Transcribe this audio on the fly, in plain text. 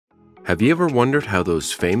Have you ever wondered how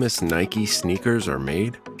those famous Nike sneakers are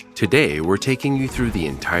made? Today, we're taking you through the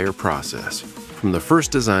entire process. From the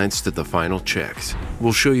first designs to the final checks,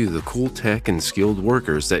 we'll show you the cool tech and skilled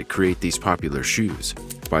workers that create these popular shoes.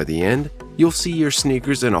 By the end, you'll see your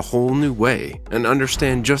sneakers in a whole new way and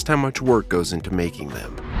understand just how much work goes into making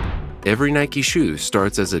them. Every Nike shoe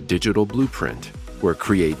starts as a digital blueprint, where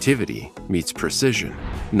creativity meets precision.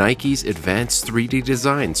 Nike's advanced 3D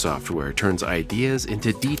design software turns ideas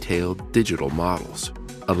into detailed digital models,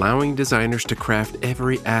 allowing designers to craft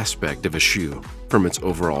every aspect of a shoe, from its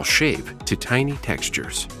overall shape to tiny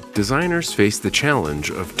textures. Designers face the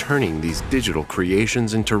challenge of turning these digital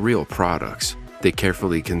creations into real products. They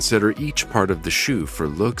carefully consider each part of the shoe for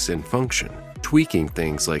looks and function, tweaking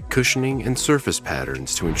things like cushioning and surface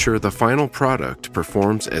patterns to ensure the final product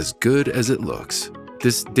performs as good as it looks.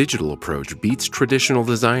 This digital approach beats traditional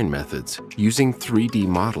design methods. Using 3D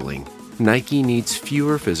modeling, Nike needs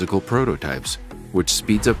fewer physical prototypes, which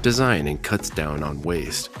speeds up design and cuts down on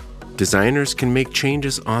waste. Designers can make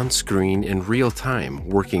changes on screen in real time,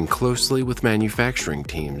 working closely with manufacturing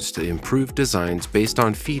teams to improve designs based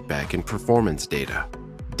on feedback and performance data.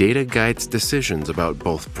 Data guides decisions about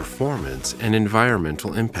both performance and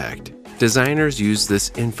environmental impact. Designers use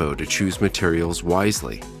this info to choose materials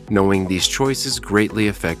wisely, knowing these choices greatly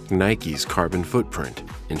affect Nike's carbon footprint.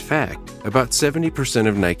 In fact, about 70%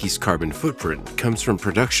 of Nike's carbon footprint comes from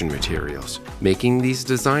production materials, making these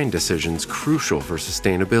design decisions crucial for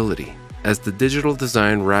sustainability. As the digital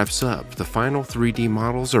design wraps up, the final 3D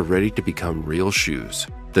models are ready to become real shoes.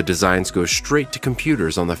 The designs go straight to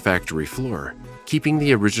computers on the factory floor, keeping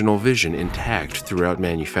the original vision intact throughout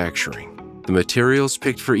manufacturing. The materials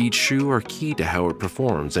picked for each shoe are key to how it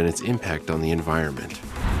performs and its impact on the environment.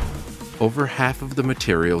 Over half of the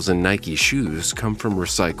materials in Nike shoes come from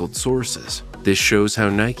recycled sources. This shows how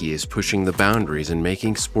Nike is pushing the boundaries and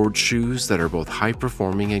making sports shoes that are both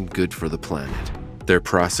high-performing and good for the planet. Their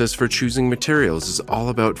process for choosing materials is all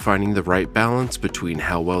about finding the right balance between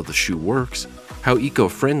how well the shoe works, how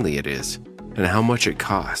eco-friendly it is, and how much it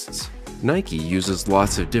costs. Nike uses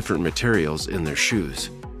lots of different materials in their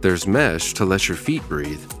shoes. There's mesh to let your feet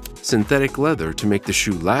breathe, synthetic leather to make the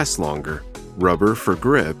shoe last longer, rubber for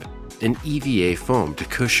grip, and EVA foam to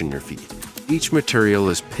cushion your feet. Each material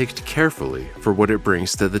is picked carefully for what it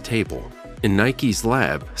brings to the table. In Nike's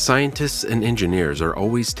lab, scientists and engineers are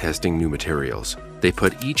always testing new materials. They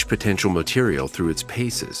put each potential material through its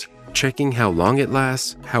paces, checking how long it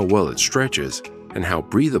lasts, how well it stretches, and how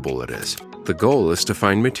breathable it is. The goal is to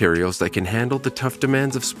find materials that can handle the tough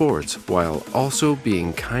demands of sports while also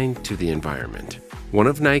being kind to the environment. One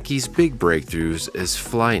of Nike's big breakthroughs is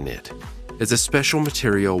Flyknit. It's a special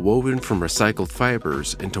material woven from recycled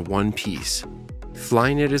fibers into one piece.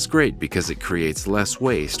 Flyknit is great because it creates less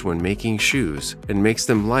waste when making shoes and makes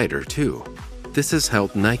them lighter too. This has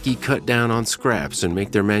helped Nike cut down on scraps and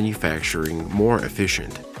make their manufacturing more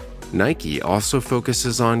efficient. Nike also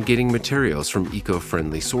focuses on getting materials from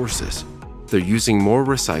eco-friendly sources. They're using more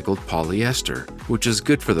recycled polyester, which is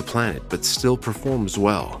good for the planet but still performs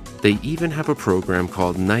well. They even have a program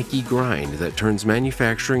called Nike Grind that turns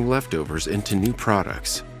manufacturing leftovers into new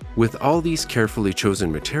products. With all these carefully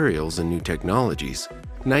chosen materials and new technologies,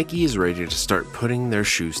 Nike is ready to start putting their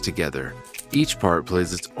shoes together. Each part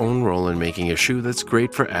plays its own role in making a shoe that's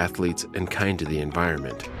great for athletes and kind to the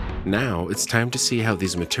environment. Now it's time to see how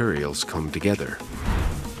these materials come together.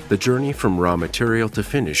 The journey from raw material to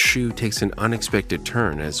finished shoe takes an unexpected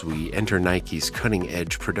turn as we enter Nike's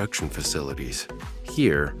cutting-edge production facilities.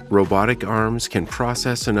 Here, robotic arms can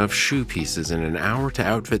process enough shoe pieces in an hour to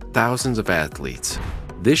outfit thousands of athletes.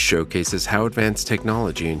 This showcases how advanced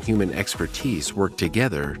technology and human expertise work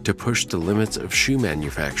together to push the limits of shoe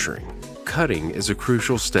manufacturing. Cutting is a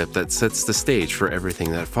crucial step that sets the stage for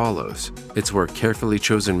everything that follows. It's where carefully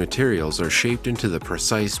chosen materials are shaped into the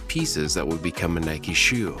precise pieces that will become a Nike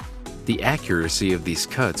shoe. The accuracy of these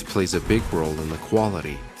cuts plays a big role in the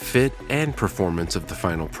quality, fit, and performance of the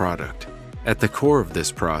final product. At the core of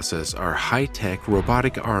this process are high-tech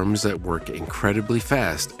robotic arms that work incredibly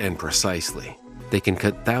fast and precisely. They can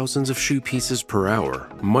cut thousands of shoe pieces per hour,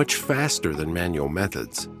 much faster than manual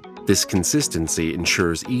methods. This consistency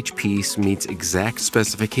ensures each piece meets exact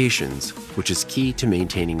specifications, which is key to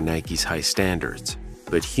maintaining Nike's high standards.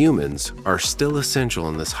 But humans are still essential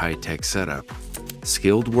in this high-tech setup.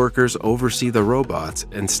 Skilled workers oversee the robots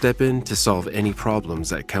and step in to solve any problems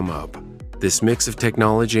that come up. This mix of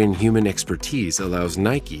technology and human expertise allows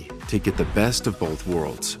Nike to get the best of both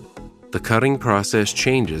worlds. The cutting process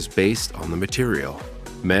changes based on the material.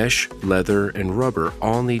 Mesh, leather, and rubber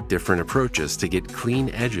all need different approaches to get clean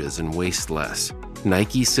edges and waste less.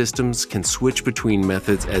 Nike systems can switch between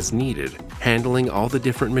methods as needed, handling all the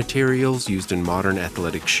different materials used in modern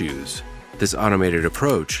athletic shoes. This automated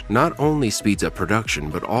approach not only speeds up production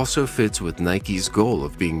but also fits with Nike's goal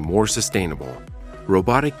of being more sustainable.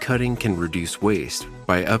 Robotic cutting can reduce waste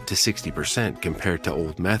by up to 60% compared to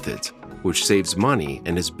old methods, which saves money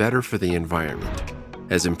and is better for the environment.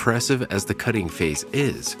 As impressive as the cutting phase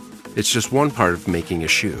is, it's just one part of making a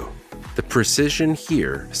shoe. The precision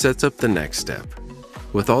here sets up the next step.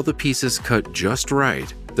 With all the pieces cut just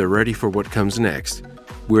right, they're ready for what comes next,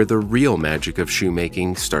 where the real magic of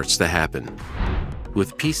shoemaking starts to happen.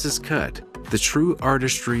 With pieces cut, the true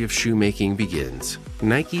artistry of shoemaking begins.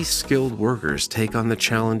 Nike's skilled workers take on the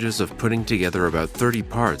challenges of putting together about 30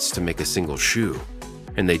 parts to make a single shoe,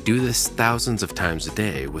 and they do this thousands of times a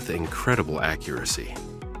day with incredible accuracy.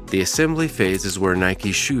 The assembly phase is where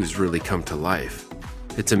Nike's shoes really come to life.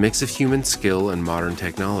 It's a mix of human skill and modern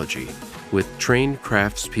technology, with trained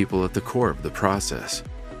craftspeople at the core of the process.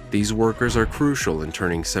 These workers are crucial in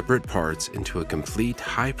turning separate parts into a complete,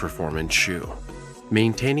 high-performance shoe.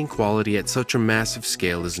 Maintaining quality at such a massive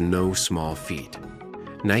scale is no small feat.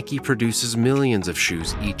 Nike produces millions of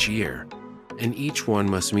shoes each year, and each one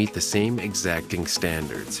must meet the same exacting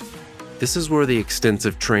standards. This is where the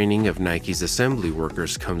extensive training of Nike's assembly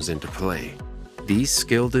workers comes into play. These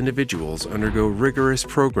skilled individuals undergo rigorous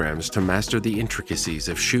programs to master the intricacies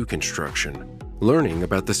of shoe construction, learning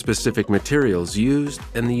about the specific materials used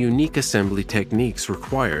and the unique assembly techniques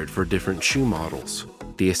required for different shoe models.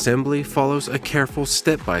 The assembly follows a careful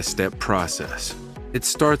step-by-step process. It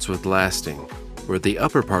starts with lasting, where the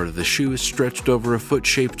upper part of the shoe is stretched over a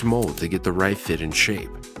foot-shaped mold to get the right fit and shape.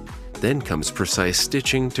 Then comes precise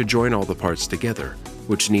stitching to join all the parts together,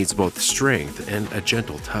 which needs both strength and a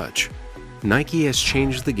gentle touch. Nike has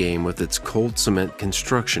changed the game with its cold cement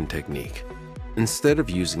construction technique. Instead of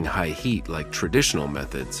using high heat like traditional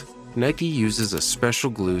methods, Nike uses a special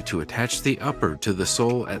glue to attach the upper to the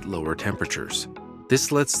sole at lower temperatures.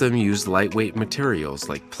 This lets them use lightweight materials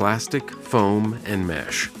like plastic, foam, and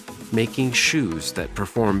mesh, making shoes that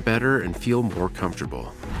perform better and feel more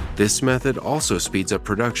comfortable. This method also speeds up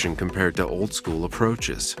production compared to old-school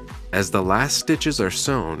approaches. As the last stitches are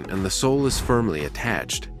sewn and the sole is firmly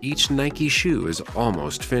attached, each Nike shoe is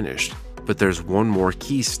almost finished. But there's one more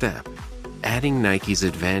key step: adding Nike's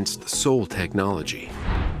advanced sole technology.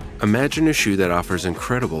 Imagine a shoe that offers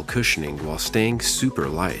incredible cushioning while staying super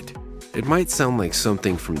light. It might sound like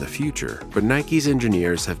something from the future, but Nike's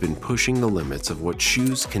engineers have been pushing the limits of what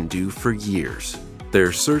shoes can do for years.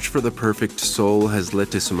 Their search for the perfect sole has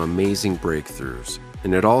led to some amazing breakthroughs,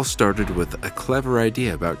 and it all started with a clever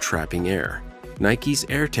idea about trapping air. Nike's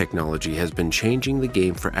air technology has been changing the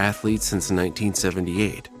game for athletes since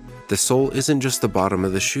 1978. The sole isn't just the bottom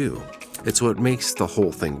of the shoe, it's what makes the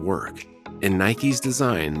whole thing work. In Nike's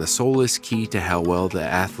design, the sole is key to how well the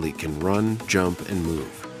athlete can run, jump, and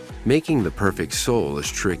move. Making the perfect sole is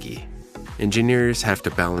tricky. Engineers have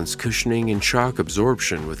to balance cushioning and shock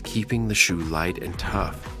absorption with keeping the shoe light and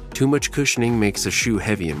tough. Too much cushioning makes a shoe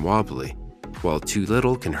heavy and wobbly, while too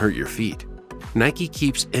little can hurt your feet. Nike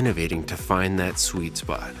keeps innovating to find that sweet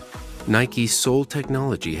spot. Nike's sole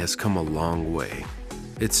technology has come a long way.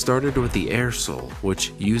 It started with the air sole,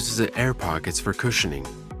 which uses air pockets for cushioning.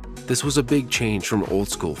 This was a big change from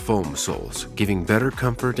old-school foam soles, giving better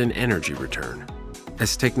comfort and energy return.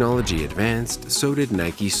 As technology advanced, so did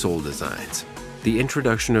Nike's sole designs. The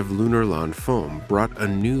introduction of Lunarlon foam brought a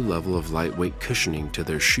new level of lightweight cushioning to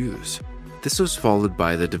their shoes. This was followed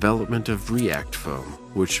by the development of React foam,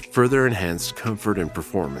 which further enhanced comfort and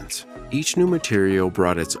performance. Each new material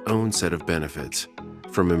brought its own set of benefits,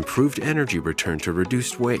 from improved energy return to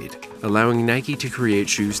reduced weight, allowing Nike to create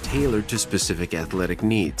shoes tailored to specific athletic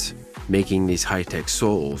needs. Making these high-tech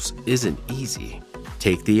soles isn't easy.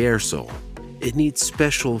 Take the air sole. It needs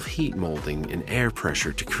special heat molding and air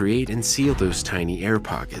pressure to create and seal those tiny air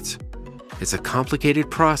pockets. It's a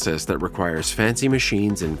complicated process that requires fancy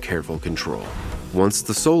machines and careful control. Once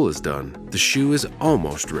the sole is done, the shoe is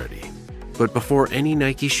almost ready. But before any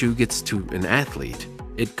Nike shoe gets to an athlete,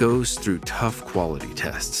 it goes through tough quality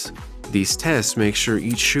tests. These tests make sure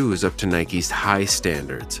each shoe is up to Nike's high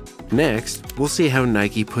standards. Next, we'll see how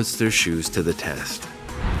Nike puts their shoes to the test.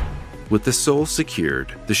 With the sole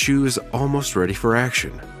secured, the shoe is almost ready for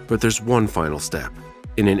action, but there's one final step.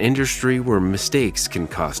 In an industry where mistakes can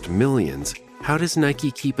cost millions, how does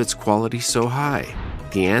Nike keep its quality so high?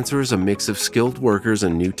 The answer is a mix of skilled workers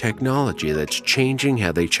and new technology that's changing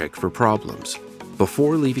how they check for problems.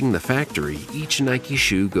 Before leaving the factory, each Nike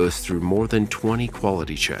shoe goes through more than 20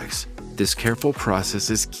 quality checks. This careful process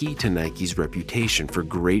is key to Nike's reputation for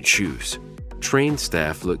great shoes. Trained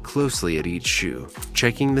staff look closely at each shoe,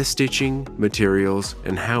 checking the stitching, materials,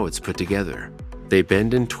 and how it's put together. They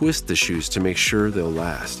bend and twist the shoes to make sure they'll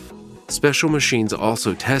last. Special machines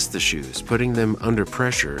also test the shoes, putting them under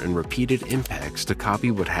pressure and repeated impacts to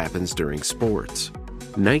copy what happens during sports.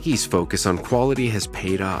 Nike's focus on quality has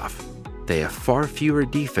paid off. They have far fewer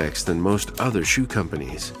defects than most other shoe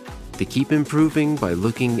companies. They keep improving by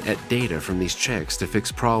looking at data from these checks to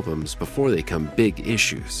fix problems before they become big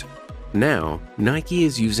issues. Now, Nike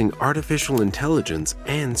is using artificial intelligence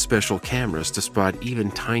and special cameras to spot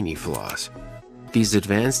even tiny flaws. These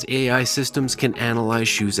advanced AI systems can analyze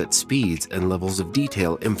shoes at speeds and levels of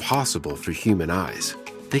detail impossible for human eyes.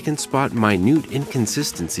 They can spot minute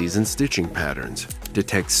inconsistencies in stitching patterns,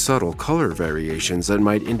 detect subtle color variations that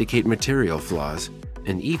might indicate material flaws,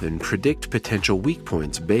 and even predict potential weak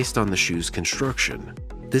points based on the shoe's construction.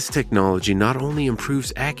 This technology not only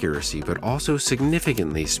improves accuracy but also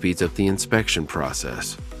significantly speeds up the inspection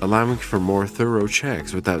process, allowing for more thorough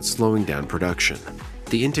checks without slowing down production.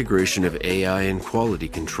 The integration of AI and quality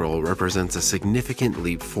control represents a significant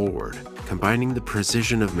leap forward, combining the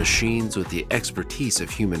precision of machines with the expertise of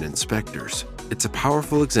human inspectors. It's a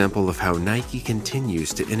powerful example of how Nike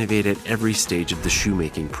continues to innovate at every stage of the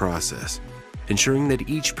shoemaking process, ensuring that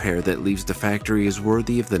each pair that leaves the factory is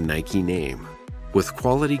worthy of the Nike name. With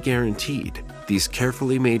quality guaranteed, these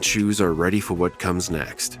carefully made shoes are ready for what comes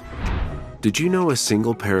next. Did you know a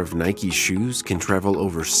single pair of Nike shoes can travel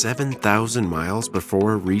over 7,000 miles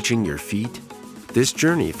before reaching your feet? This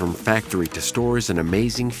journey from factory to store is an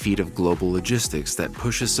amazing feat of global logistics that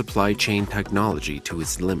pushes supply chain technology to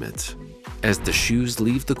its limits. As the shoes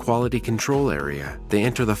leave the quality control area, they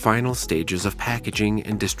enter the final stages of packaging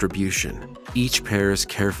and distribution. Each pair is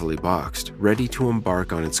carefully boxed, ready to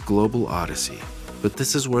embark on its global odyssey. But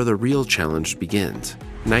this is where the real challenge begins.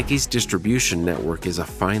 Nike's distribution network is a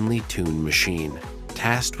finely tuned machine,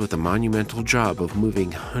 tasked with the monumental job of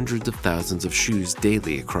moving hundreds of thousands of shoes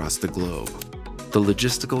daily across the globe. The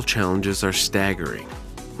logistical challenges are staggering.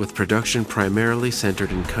 With production primarily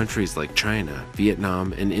centered in countries like China,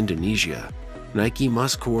 Vietnam, and Indonesia, Nike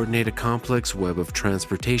must coordinate a complex web of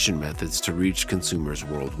transportation methods to reach consumers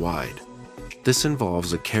worldwide. This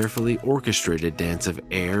involves a carefully orchestrated dance of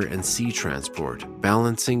air and sea transport,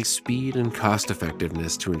 balancing speed and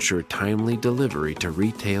cost-effectiveness to ensure timely delivery to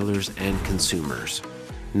retailers and consumers.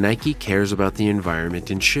 Nike cares about the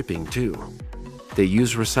environment in shipping too. They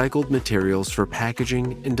use recycled materials for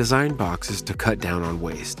packaging and design boxes to cut down on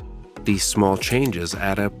waste. These small changes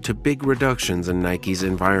add up to big reductions in Nike's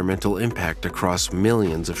environmental impact across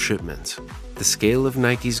millions of shipments. The scale of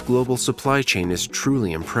Nike's global supply chain is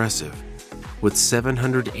truly impressive. With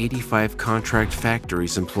 785 contract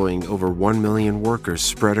factories employing over 1 million workers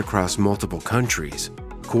spread across multiple countries,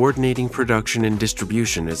 coordinating production and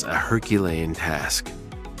distribution is a Herculean task.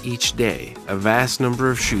 Each day, a vast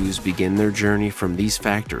number of shoes begin their journey from these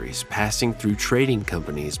factories, passing through trading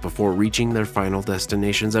companies before reaching their final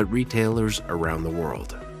destinations at retailers around the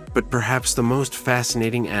world. But perhaps the most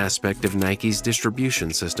fascinating aspect of Nike's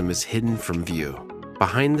distribution system is hidden from view.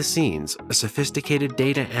 Behind the scenes, a sophisticated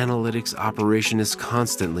data analytics operation is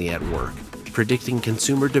constantly at work, predicting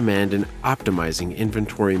consumer demand and optimizing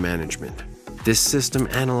inventory management. This system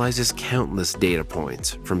analyzes countless data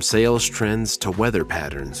points, from sales trends to weather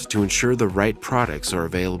patterns, to ensure the right products are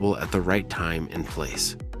available at the right time and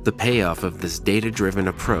place. The payoff of this data-driven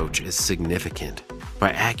approach is significant. By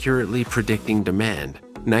accurately predicting demand,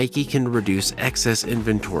 Nike can reduce excess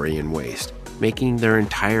inventory and waste, making their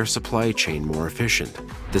entire supply chain more efficient.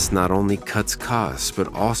 This not only cuts costs,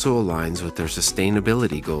 but also aligns with their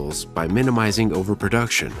sustainability goals by minimizing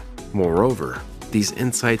overproduction. Moreover, these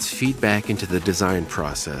insights feed back into the design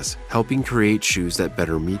process, helping create shoes that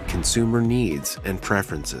better meet consumer needs and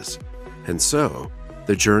preferences. And so,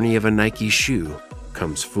 the journey of a Nike shoe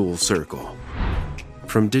comes full circle.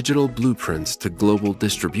 From digital blueprints to global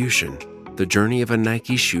distribution, the journey of a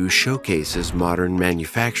Nike shoe showcases modern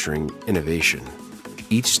manufacturing innovation.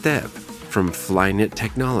 Each step, from Flyknit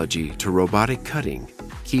technology to robotic cutting,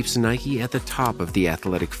 keeps Nike at the top of the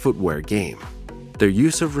athletic footwear game. Their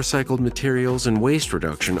use of recycled materials and waste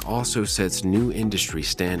reduction also sets new industry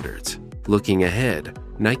standards. Looking ahead,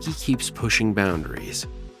 Nike keeps pushing boundaries.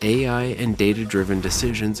 AI and data-driven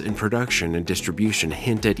decisions in production and distribution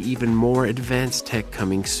hint at even more advanced tech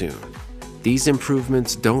coming soon. These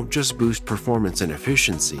improvements don't just boost performance and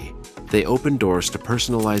efficiency, they open doors to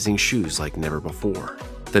personalizing shoes like never before.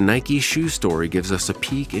 The Nike shoe story gives us a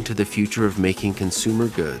peek into the future of making consumer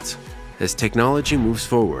goods. As technology moves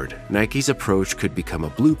forward, Nike's approach could become a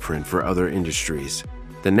blueprint for other industries.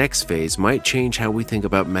 The next phase might change how we think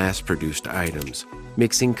about mass-produced items,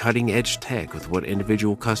 mixing cutting-edge tech with what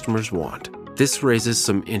individual customers want. This raises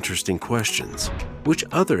some interesting questions. Which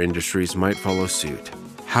other industries might follow suit?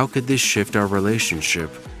 How could this shift our relationship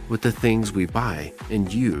with the things we buy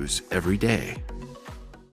and use every day?